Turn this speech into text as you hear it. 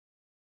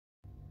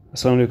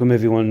Assalamu alaikum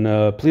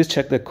everyone. Please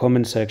check the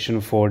comment section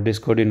for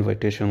Discord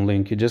invitation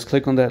link. You just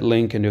click on that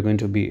link and you're going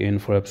to be in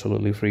for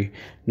absolutely free.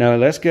 Now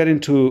let's get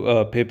into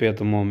PEPE at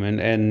the moment,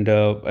 and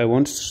I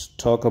want to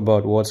talk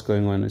about what's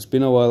going on. It's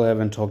been a while I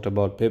haven't talked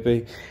about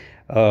PEPE,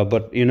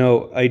 but you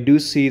know, I do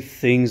see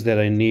things that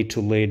I need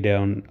to lay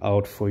down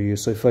out for you.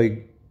 So if I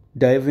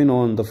dive in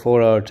on the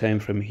 4-hour time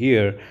frame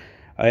here,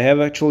 I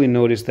have actually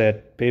noticed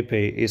that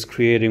PEPE is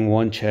creating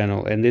one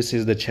channel, and this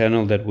is the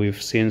channel that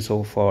we've seen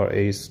so far,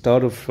 a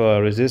start of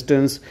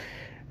resistance,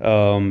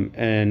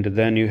 and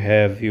then you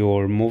have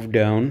your move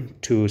down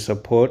to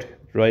support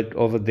right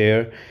over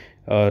there,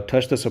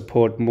 touch the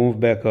support, move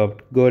back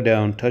up, go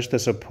down, touch the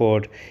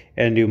support,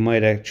 and you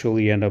might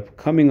actually end up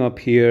coming up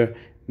here,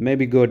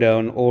 maybe go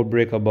down or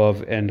break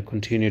above and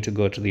continue to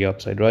go to the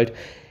upside, right?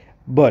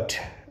 But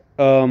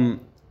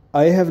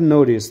I have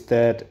noticed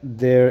that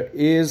there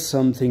is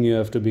something you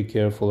have to be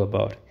careful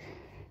about.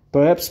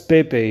 Perhaps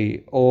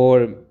PEPE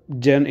or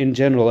in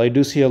general, I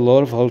do see a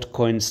lot of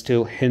altcoins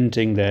still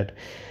hinting that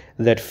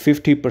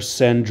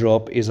 50%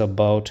 drop is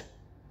about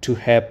to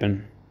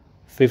happen.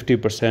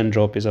 50%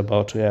 drop is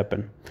about to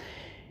happen.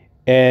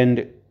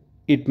 And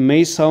it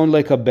may sound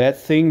like a bad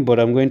thing,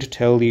 but I'm going to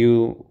tell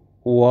you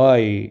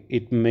why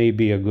it may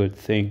be a good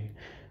thing.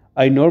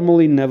 I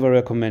normally never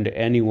recommend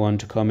anyone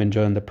to come and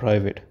join the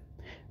private.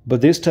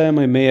 But this time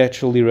I may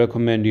actually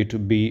recommend you to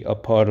be a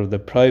part of the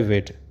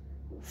private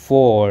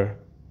for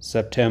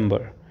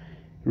September.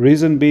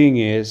 Reason being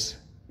is,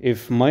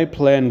 if my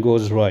plan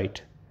goes right,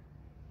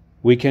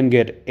 we can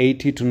get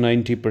 80 to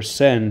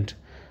 90%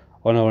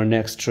 on our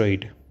next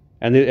trade.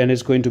 And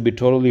it's going to be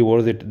totally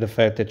worth it, the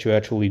fact that you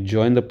actually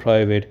join the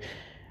private.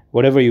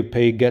 Whatever you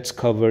pay gets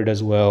covered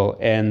as well,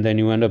 and then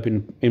you end up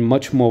in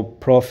much more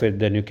profit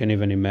than you can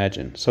even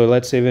imagine. So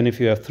let's say even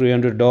if you have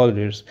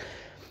 $300,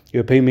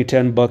 you pay me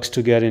 $10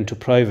 to get into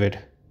private.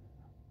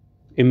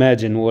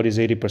 Imagine what is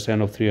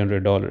 80% of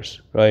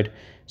 $300, right?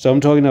 So I'm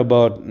talking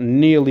about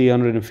nearly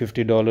 $150,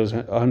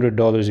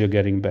 $100 you're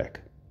getting back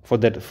for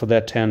that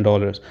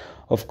 $10.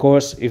 Of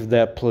course, if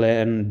that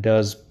plan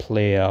does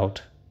play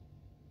out,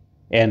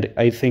 and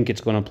I think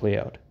it's going to play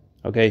out.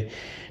 Okay.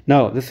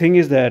 Now the thing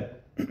is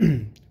that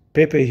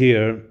PEPE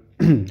here,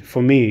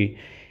 for me,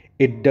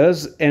 it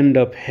does end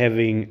up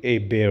having a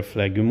bear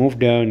flag. You move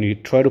down, you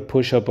try to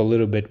push up a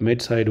little bit,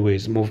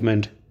 mid-sideways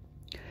movement,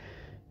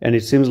 and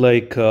it seems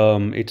like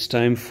it's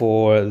time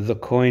for the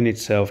coin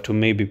itself to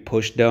maybe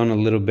push down a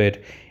little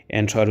bit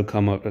and try to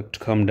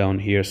come down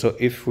here. So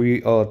if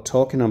we are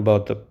talking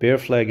about the bear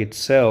flag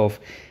itself,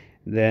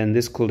 then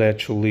this could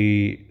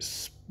actually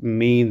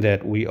mean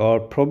that we are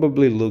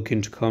probably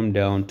looking to come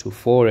down to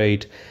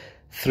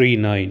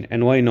 4839.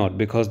 And why not?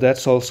 Because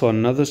that's also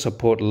another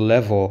support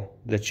level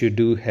that you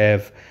do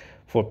have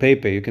for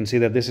PEPE. You can see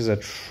that this is a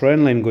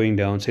trend line going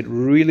down, so it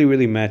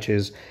really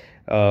matches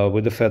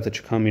with the fact that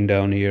you're coming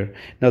down here.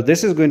 Now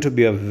this is going to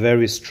be a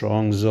very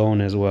strong zone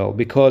as well,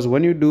 because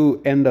when you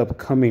do end up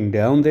coming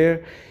down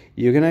there,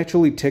 you can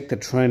actually take the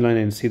trend line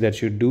and see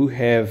that you do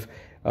have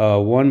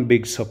one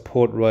big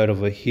support right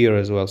over here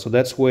as well. So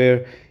that's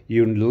where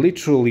you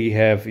literally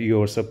have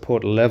your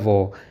support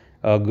level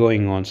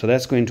going on. So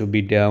that's going to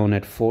be down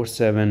at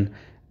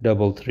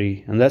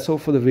 4733. And that's all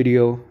for the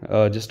video.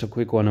 Just a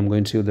quick one. I'm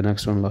going to the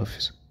next one. Love.